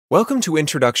Welcome to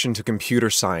Introduction to Computer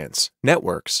Science,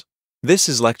 Networks. This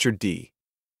is Lecture D.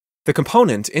 The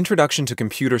component Introduction to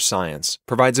Computer Science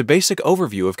provides a basic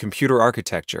overview of computer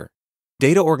architecture,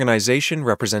 data organization,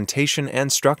 representation,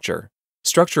 and structure,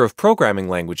 structure of programming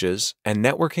languages, and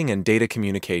networking and data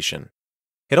communication.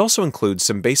 It also includes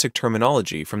some basic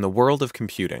terminology from the world of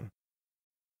computing.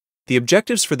 The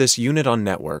objectives for this unit on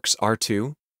networks are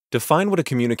to define what a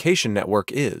communication network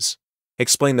is,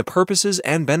 explain the purposes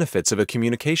and benefits of a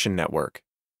communication network,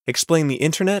 explain the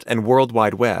Internet and World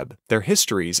Wide Web, their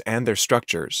histories and their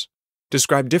structures,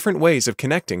 describe different ways of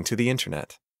connecting to the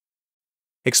Internet,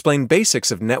 explain basics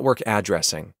of network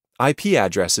addressing, IP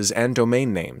addresses and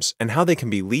domain names, and how they can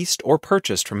be leased or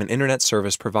purchased from an Internet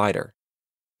service provider,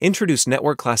 introduce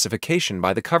network classification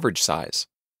by the coverage size,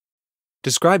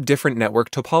 describe different network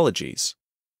topologies,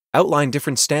 outline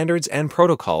different standards and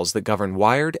protocols that govern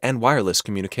wired and wireless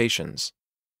communications.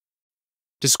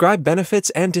 Describe benefits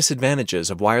and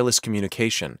disadvantages of wireless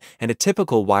communication and a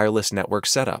typical wireless network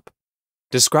setup.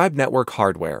 Describe network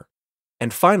hardware.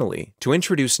 And finally, to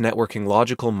introduce networking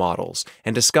logical models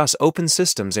and discuss Open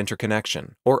Systems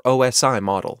Interconnection, or OSI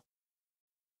model.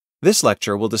 This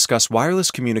lecture will discuss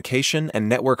wireless communication and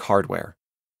network hardware.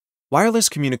 Wireless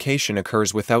communication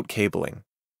occurs without cabling.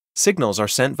 Signals are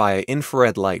sent via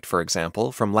infrared light, for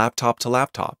example, from laptop to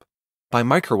laptop, by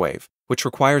microwave, which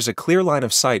requires a clear line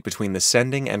of sight between the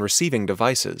sending and receiving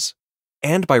devices,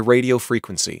 and by radio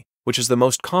frequency, which is the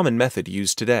most common method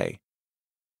used today.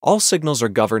 All signals are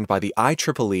governed by the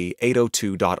IEEE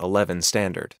 802.11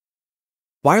 standard.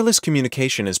 Wireless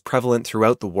communication is prevalent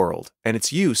throughout the world, and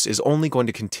its use is only going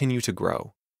to continue to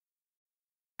grow.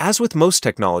 As with most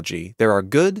technology, there are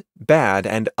good, bad,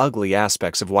 and ugly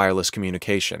aspects of wireless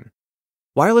communication.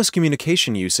 Wireless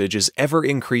communication usage is ever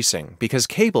increasing because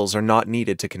cables are not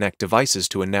needed to connect devices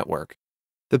to a network.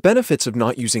 The benefits of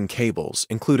not using cables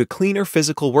include a cleaner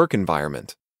physical work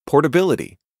environment,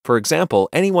 portability. For example,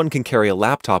 anyone can carry a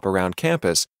laptop around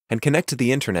campus and connect to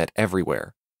the Internet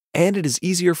everywhere. And it is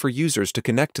easier for users to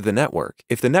connect to the network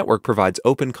if the network provides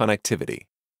open connectivity.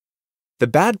 The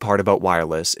bad part about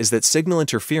wireless is that signal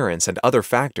interference and other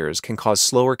factors can cause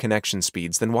slower connection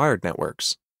speeds than wired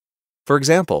networks. For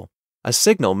example, a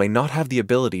signal may not have the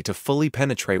ability to fully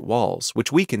penetrate walls,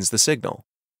 which weakens the signal.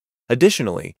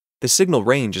 Additionally, the signal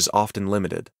range is often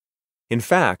limited. In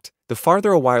fact, the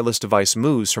farther a wireless device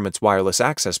moves from its wireless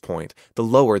access point, the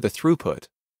lower the throughput.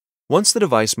 Once the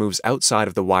device moves outside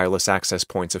of the wireless access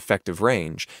point's effective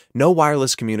range, no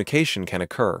wireless communication can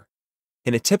occur.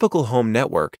 In a typical home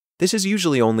network, this is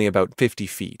usually only about 50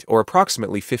 feet, or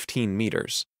approximately 15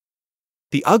 meters.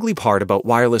 The ugly part about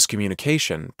wireless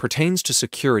communication pertains to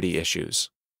security issues.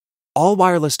 All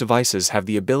wireless devices have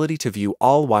the ability to view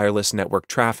all wireless network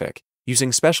traffic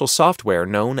using special software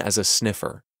known as a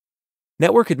sniffer.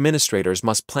 Network administrators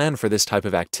must plan for this type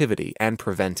of activity and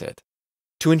prevent it.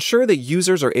 To ensure that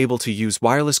users are able to use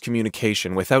wireless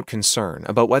communication without concern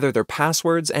about whether their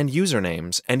passwords and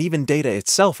usernames and even data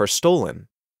itself are stolen,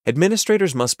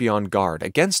 administrators must be on guard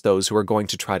against those who are going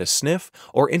to try to sniff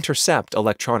or intercept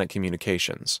electronic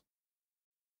communications.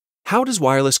 How does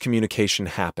wireless communication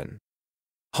happen?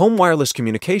 Home wireless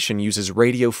communication uses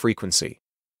radio frequency.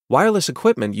 Wireless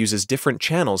equipment uses different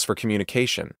channels for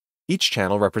communication, each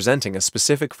channel representing a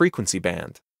specific frequency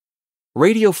band.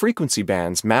 Radio frequency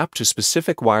bands map to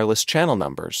specific wireless channel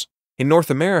numbers. In North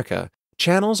America,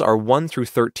 channels are 1 through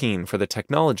 13 for the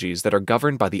technologies that are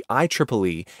governed by the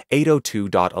IEEE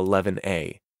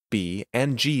 802.11a, B,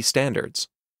 and G standards.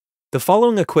 The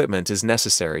following equipment is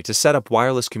necessary to set up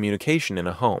wireless communication in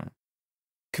a home.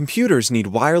 Computers need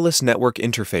wireless network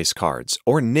interface cards,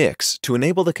 or NICs, to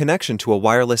enable the connection to a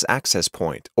wireless access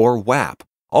point, or WAP,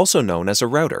 also known as a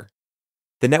router.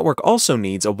 The network also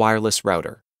needs a wireless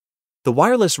router. The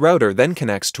wireless router then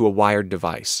connects to a wired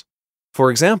device. For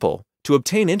example, to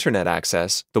obtain Internet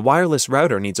access, the wireless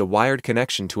router needs a wired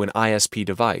connection to an ISP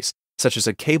device, such as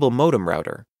a cable modem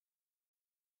router.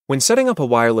 When setting up a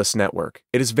wireless network,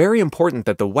 it is very important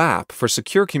that the WAP for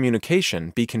secure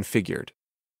communication be configured.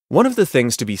 One of the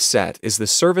things to be set is the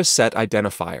Service Set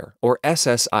Identifier, or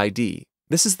SSID.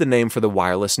 This is the name for the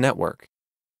wireless network.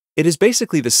 It is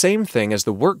basically the same thing as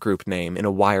the workgroup name in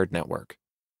a wired network.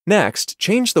 Next,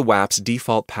 change the WAP's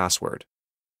default password.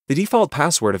 The default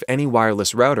password of any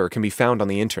wireless router can be found on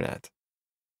the Internet.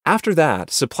 After that,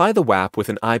 supply the WAP with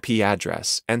an IP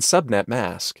address and subnet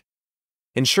mask.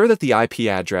 Ensure that the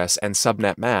IP address and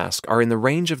subnet mask are in the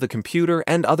range of the computer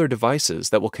and other devices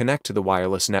that will connect to the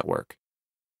wireless network.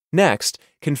 Next,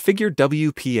 configure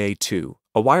WPA2,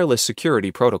 a wireless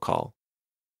security protocol.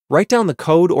 Write down the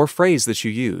code or phrase that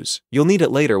you use. You'll need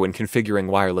it later when configuring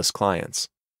wireless clients.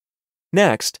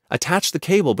 Next, attach the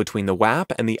cable between the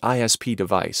WAP and the ISP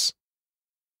device.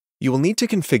 You will need to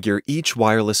configure each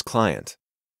wireless client.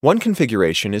 One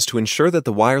configuration is to ensure that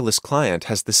the wireless client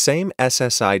has the same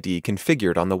SSID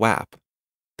configured on the WAP.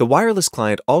 The wireless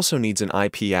client also needs an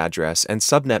IP address and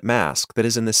subnet mask that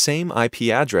is in the same IP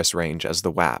address range as the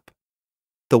WAP.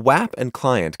 The WAP and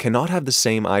client cannot have the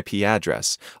same IP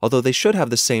address, although they should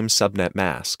have the same subnet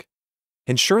mask.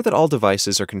 Ensure that all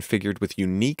devices are configured with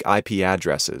unique IP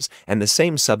addresses and the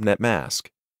same subnet mask.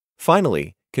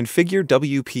 Finally, configure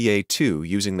WPA2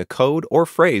 using the code or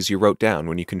phrase you wrote down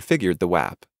when you configured the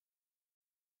WAP.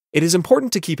 It is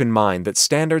important to keep in mind that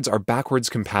standards are backwards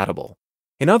compatible.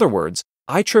 In other words,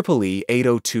 IEEE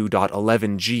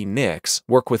 802.11g NICs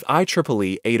work with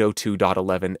IEEE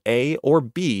 802.11a or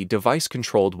b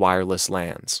device-controlled wireless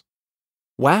LANs.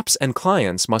 WAPs and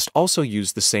clients must also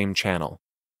use the same channel.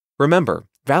 Remember,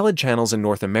 valid channels in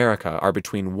North America are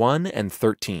between 1 and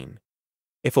 13.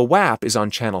 If a WAP is on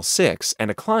channel 6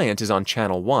 and a client is on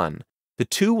channel 1, the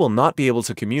two will not be able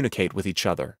to communicate with each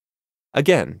other.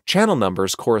 Again, channel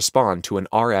numbers correspond to an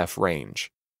RF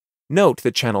range. Note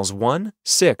that channels 1,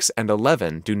 6, and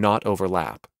 11 do not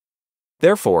overlap.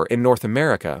 Therefore, in North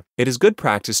America, it is good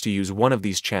practice to use one of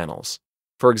these channels.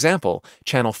 For example,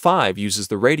 channel 5 uses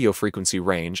the radio frequency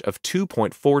range of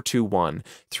 2.421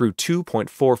 through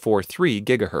 2.443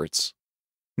 GHz.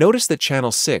 Notice that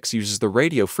channel 6 uses the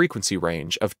radio frequency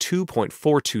range of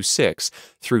 2.426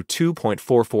 through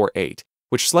 2.448,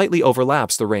 which slightly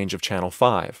overlaps the range of channel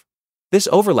 5. This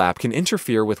overlap can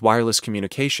interfere with wireless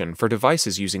communication for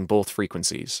devices using both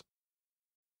frequencies.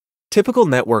 Typical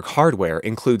network hardware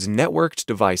includes networked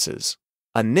devices,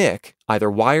 a NIC, either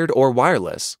wired or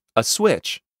wireless, a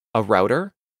switch, a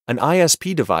router, an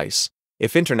ISP device,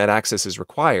 if internet access is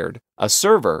required, a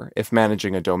server if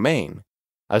managing a domain,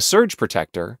 a surge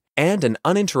protector, and an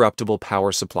uninterruptible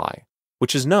power supply,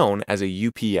 which is known as a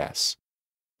UPS.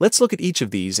 Let's look at each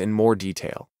of these in more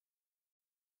detail.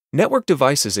 Network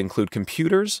devices include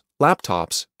computers,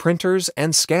 laptops, printers,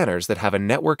 and scanners that have a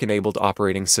network-enabled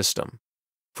operating system.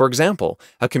 For example,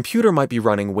 a computer might be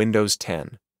running Windows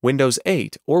 10, Windows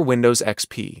 8, or Windows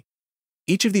XP.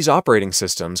 Each of these operating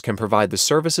systems can provide the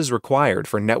services required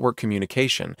for network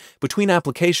communication between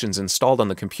applications installed on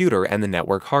the computer and the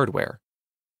network hardware.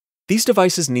 These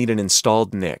devices need an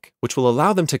installed NIC, which will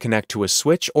allow them to connect to a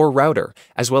switch or router,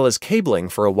 as well as cabling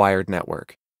for a wired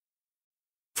network.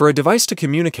 For a device to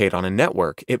communicate on a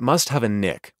network, it must have a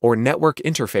NIC, or Network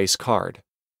Interface Card.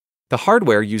 The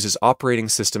hardware uses operating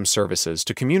system services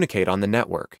to communicate on the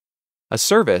network. A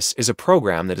service is a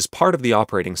program that is part of the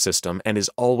operating system and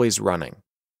is always running.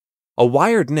 A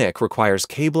wired NIC requires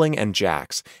cabling and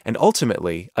jacks, and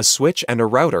ultimately, a switch and a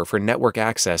router for network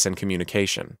access and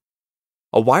communication.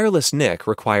 A wireless NIC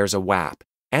requires a WAP,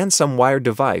 and some wired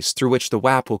device through which the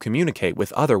WAP will communicate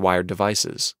with other wired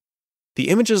devices. The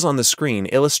images on the screen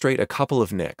illustrate a couple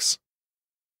of NICs.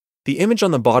 The image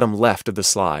on the bottom left of the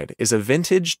slide is a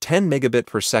vintage 10 megabit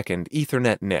per second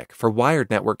Ethernet NIC for wired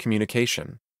network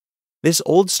communication. This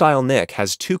old-style NIC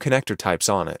has two connector types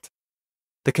on it.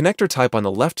 The connector type on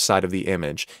the left side of the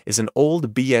image is an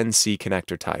old BNC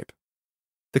connector type.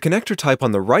 The connector type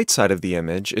on the right side of the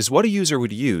image is what a user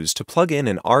would use to plug in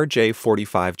an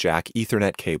RJ45 jack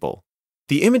Ethernet cable.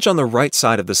 The image on the right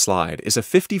side of the slide is a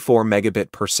 54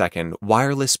 megabit per second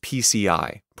wireless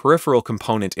PCI, Peripheral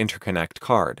Component Interconnect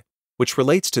card, which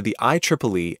relates to the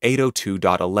IEEE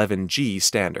 802.11g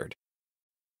standard.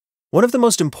 One of the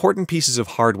most important pieces of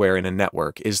hardware in a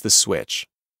network is the switch.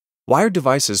 Wired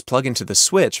devices plug into the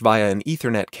switch via an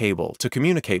Ethernet cable to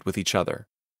communicate with each other.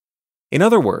 In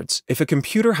other words, if a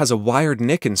computer has a wired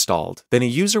NIC installed, then a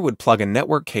user would plug a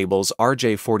network cable's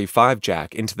RJ45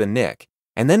 jack into the NIC,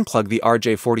 and then plug the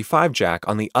RJ45 jack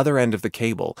on the other end of the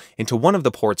cable into one of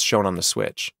the ports shown on the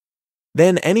switch.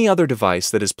 Then any other device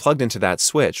that is plugged into that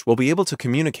switch will be able to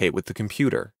communicate with the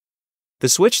computer. The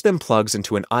switch then plugs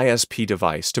into an ISP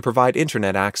device to provide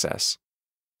internet access.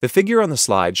 The figure on the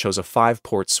slide shows a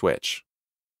 5-port switch.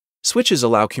 Switches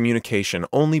allow communication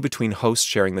only between hosts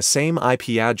sharing the same IP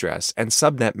address and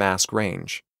subnet mask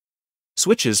range.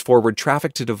 Switches forward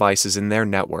traffic to devices in their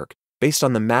network based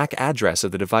on the MAC address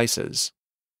of the devices.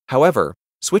 However,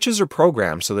 switches are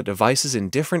programmed so that devices in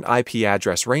different IP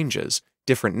address ranges,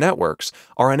 different networks,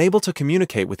 are unable to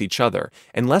communicate with each other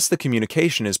unless the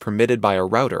communication is permitted by a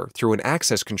router through an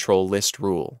access control list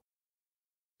rule.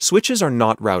 Switches are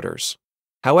not routers.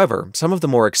 However, some of the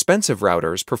more expensive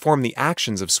routers perform the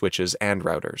actions of switches and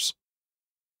routers.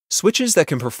 Switches that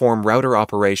can perform router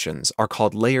operations are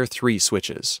called Layer 3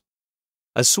 switches.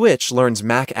 A switch learns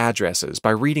MAC addresses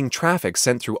by reading traffic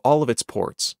sent through all of its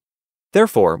ports.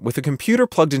 Therefore, with a computer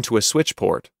plugged into a switch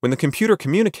port, when the computer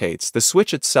communicates, the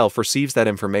switch itself receives that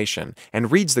information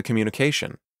and reads the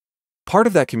communication. Part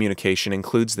of that communication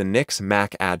includes the NIC's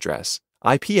MAC address,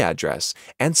 IP address,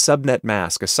 and subnet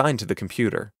mask assigned to the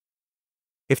computer.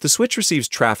 If the switch receives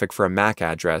traffic for a MAC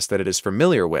address that it is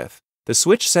familiar with, the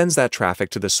switch sends that traffic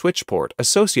to the switch port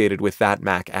associated with that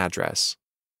MAC address.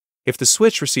 If the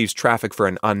switch receives traffic for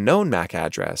an unknown MAC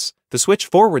address, the switch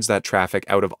forwards that traffic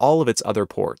out of all of its other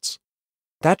ports.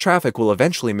 That traffic will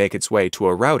eventually make its way to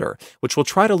a router, which will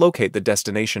try to locate the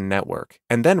destination network,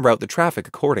 and then route the traffic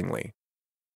accordingly.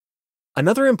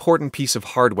 Another important piece of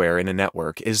hardware in a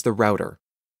network is the router.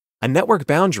 A network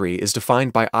boundary is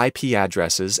defined by IP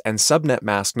addresses and subnet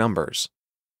mask numbers.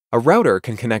 A router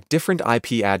can connect different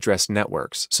IP address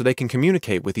networks so they can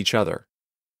communicate with each other.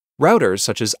 Routers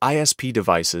such as ISP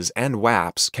devices and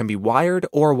WAPs can be wired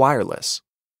or wireless.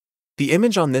 The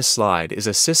image on this slide is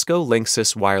a Cisco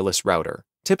Linksys wireless router,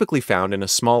 typically found in a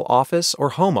small office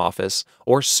or home office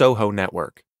or SOHO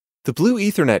network. The blue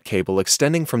Ethernet cable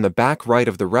extending from the back right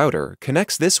of the router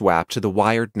connects this WAP to the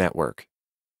wired network.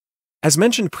 As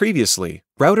mentioned previously,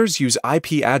 routers use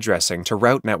IP addressing to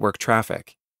route network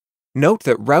traffic. Note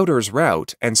that routers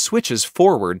route and switches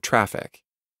forward traffic.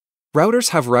 Routers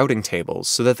have routing tables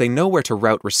so that they know where to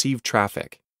route received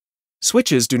traffic.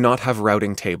 Switches do not have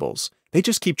routing tables. They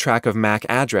just keep track of MAC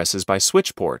addresses by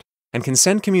switch port and can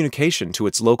send communication to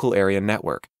its local area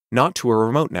network, not to a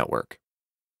remote network.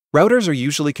 Routers are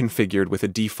usually configured with a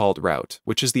default route,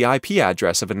 which is the IP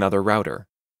address of another router.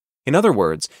 In other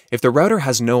words, if the router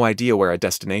has no idea where a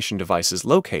destination device is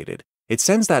located, it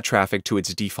sends that traffic to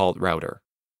its default router.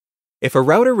 If a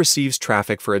router receives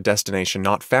traffic for a destination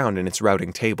not found in its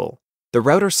routing table, the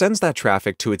router sends that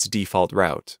traffic to its default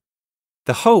route.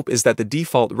 The hope is that the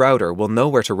default router will know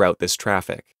where to route this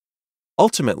traffic.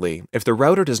 Ultimately, if the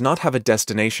router does not have a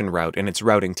destination route in its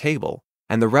routing table,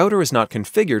 and the router is not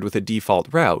configured with a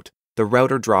default route, the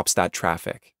router drops that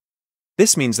traffic.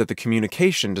 This means that the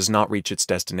communication does not reach its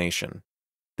destination.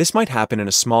 This might happen in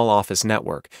a small office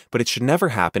network, but it should never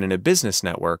happen in a business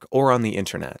network or on the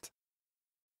internet.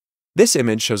 This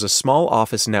image shows a small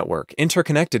office network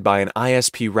interconnected by an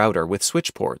ISP router with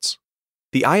switch ports.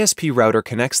 The ISP router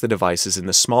connects the devices in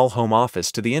the small home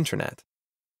office to the internet.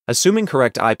 Assuming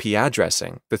correct IP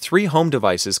addressing, the three home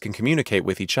devices can communicate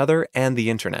with each other and the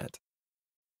internet.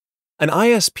 An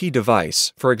ISP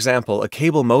device, for example a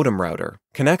cable modem router,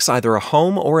 connects either a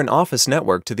home or an office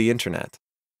network to the internet.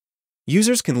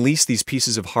 Users can lease these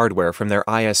pieces of hardware from their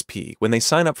ISP when they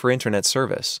sign up for internet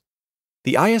service.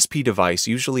 The ISP device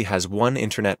usually has one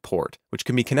internet port, which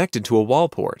can be connected to a wall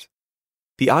port.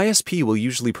 The ISP will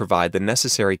usually provide the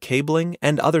necessary cabling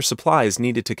and other supplies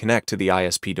needed to connect to the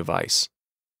ISP device.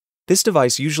 This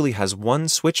device usually has one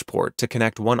switch port to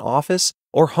connect one office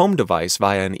or home device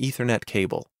via an Ethernet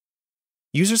cable.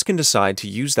 Users can decide to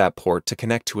use that port to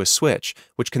connect to a switch,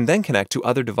 which can then connect to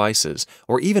other devices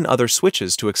or even other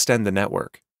switches to extend the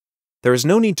network. There is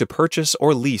no need to purchase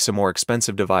or lease a more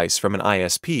expensive device from an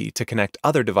ISP to connect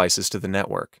other devices to the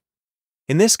network.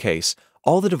 In this case,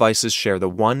 all the devices share the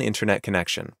one internet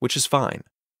connection, which is fine.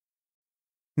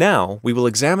 Now, we will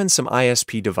examine some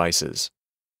ISP devices.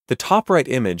 The top right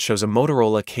image shows a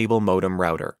Motorola cable modem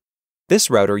router. This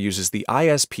router uses the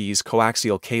ISP's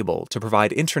coaxial cable to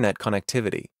provide internet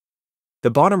connectivity.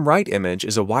 The bottom right image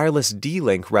is a wireless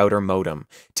D-Link router modem,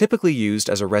 typically used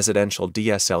as a residential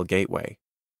DSL gateway.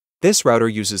 This router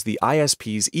uses the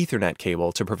ISP's Ethernet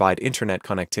cable to provide internet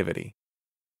connectivity.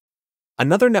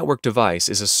 Another network device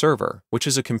is a server, which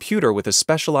is a computer with a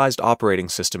specialized operating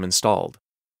system installed.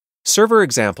 Server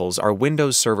examples are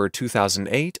Windows Server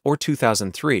 2008 or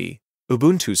 2003,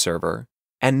 Ubuntu Server,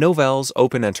 and Novell's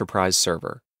Open Enterprise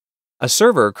Server. A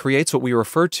server creates what we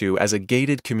refer to as a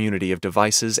gated community of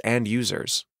devices and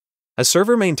users. A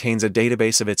server maintains a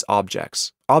database of its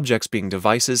objects being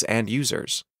devices and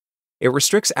users. It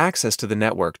restricts access to the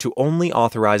network to only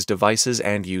authorized devices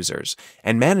and users,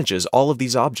 and manages all of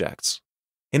these objects.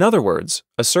 In other words,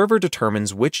 a server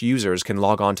determines which users can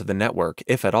log on to the network,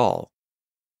 if at all.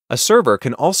 A server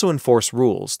can also enforce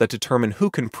rules that determine who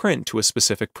can print to a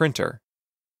specific printer.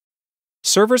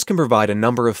 Servers can provide a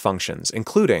number of functions,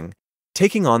 including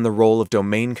taking on the role of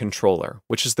domain controller,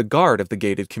 which is the guard of the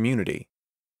gated community,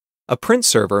 a print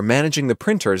server managing the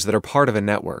printers that are part of a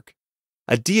network,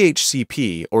 a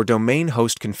DHCP or Domain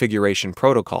Host Configuration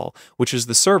Protocol, which is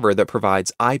the server that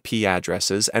provides IP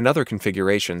addresses and other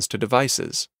configurations to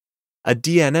devices, a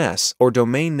DNS or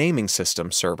Domain Naming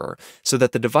System server so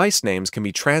that the device names can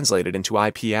be translated into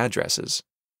IP addresses,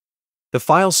 the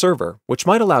file server, which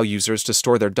might allow users to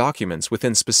store their documents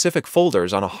within specific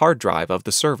folders on a hard drive of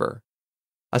the server,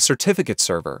 a certificate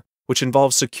server, which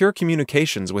involves secure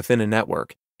communications within a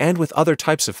network and with other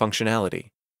types of functionality.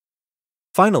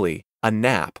 Finally, a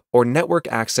NAP, or Network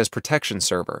Access Protection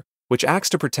Server, which acts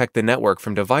to protect the network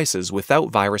from devices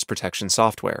without virus protection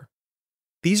software.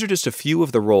 These are just a few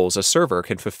of the roles a server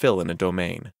can fulfill in a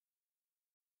domain.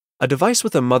 A device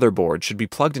with a motherboard should be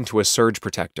plugged into a surge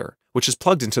protector, which is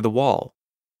plugged into the wall.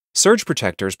 Surge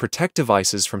protectors protect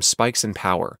devices from spikes in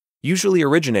power, usually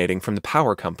originating from the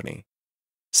power company.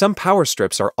 Some power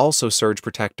strips are also surge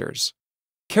protectors.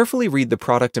 Carefully read the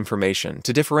product information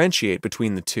to differentiate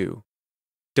between the two.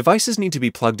 Devices need to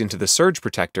be plugged into the surge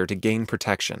protector to gain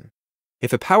protection.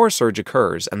 If a power surge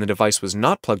occurs and the device was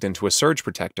not plugged into a surge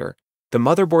protector, the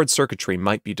motherboard circuitry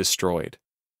might be destroyed.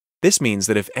 This means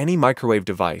that if any microwave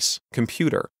device,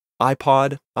 computer,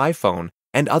 iPod, iPhone,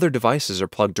 and other devices are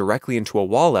plugged directly into a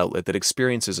wall outlet that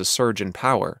experiences a surge in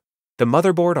power, the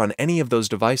motherboard on any of those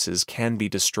devices can be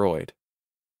destroyed.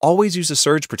 Always use a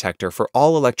surge protector for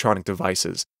all electronic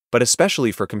devices, but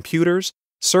especially for computers,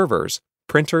 servers,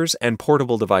 printers, and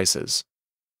portable devices.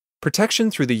 Protection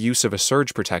through the use of a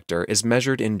surge protector is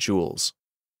measured in joules.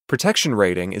 Protection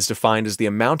rating is defined as the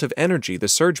amount of energy the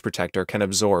surge protector can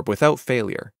absorb without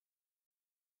failure.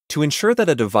 To ensure that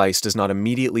a device does not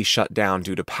immediately shut down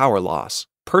due to power loss,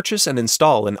 purchase and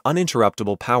install an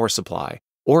uninterruptible power supply,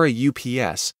 or a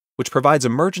UPS, which provides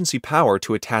emergency power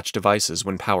to attach devices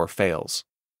when power fails.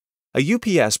 A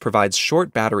UPS provides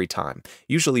short battery time,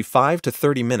 usually 5 to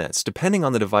 30 minutes depending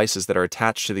on the devices that are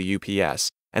attached to the UPS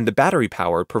and the battery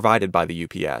power provided by the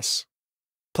UPS.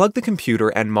 Plug the computer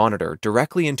and monitor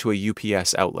directly into a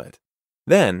UPS outlet.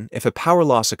 Then, if a power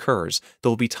loss occurs, there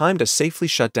will be time to safely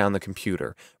shut down the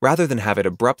computer, rather than have it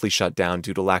abruptly shut down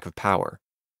due to lack of power.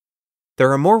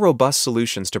 There are more robust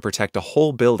solutions to protect a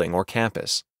whole building or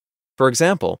campus. For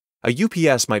example, a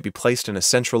UPS might be placed in a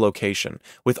central location,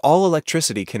 with all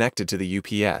electricity connected to the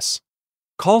UPS.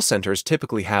 Call centers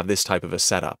typically have this type of a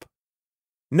setup.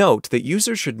 Note that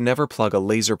users should never plug a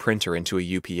laser printer into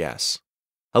a UPS.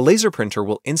 A laser printer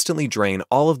will instantly drain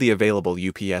all of the available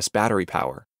UPS battery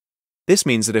power. This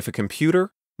means that if a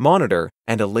computer, monitor,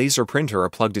 and a laser printer are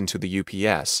plugged into the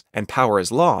UPS and power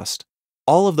is lost,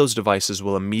 all of those devices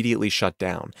will immediately shut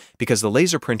down because the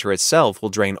laser printer itself will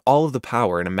drain all of the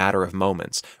power in a matter of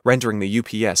moments, rendering the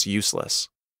UPS useless.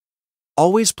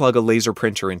 Always plug a laser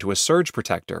printer into a surge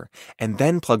protector and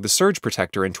then plug the surge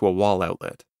protector into a wall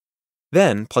outlet.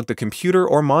 Then plug the computer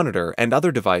or monitor and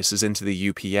other devices into the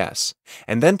UPS,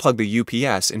 and then plug the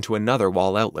UPS into another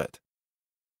wall outlet.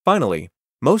 Finally,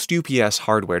 most UPS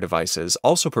hardware devices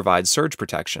also provide surge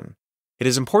protection. It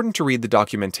is important to read the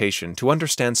documentation to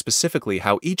understand specifically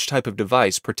how each type of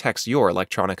device protects your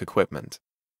electronic equipment.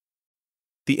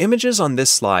 The images on this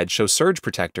slide show surge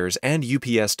protectors and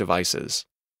UPS devices.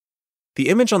 The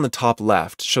image on the top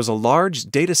left shows a large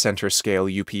data center scale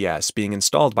UPS being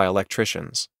installed by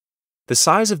electricians. The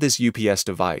size of this UPS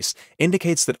device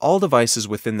indicates that all devices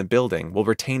within the building will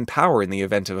retain power in the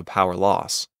event of a power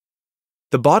loss.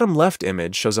 The bottom left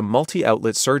image shows a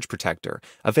multi-outlet surge protector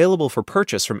available for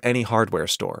purchase from any hardware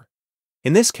store.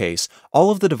 In this case,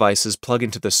 all of the devices plug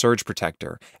into the surge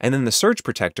protector, and then the surge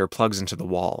protector plugs into the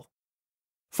wall.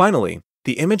 Finally,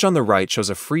 the image on the right shows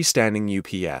a freestanding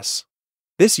UPS.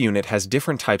 This unit has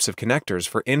different types of connectors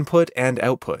for input and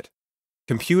output.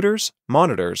 Computers,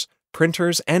 monitors,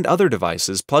 printers, and other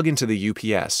devices plug into the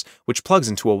UPS, which plugs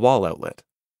into a wall outlet.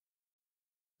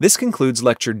 This concludes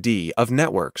Lecture D of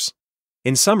Networks.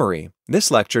 In summary,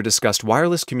 this lecture discussed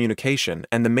wireless communication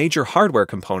and the major hardware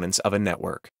components of a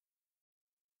network.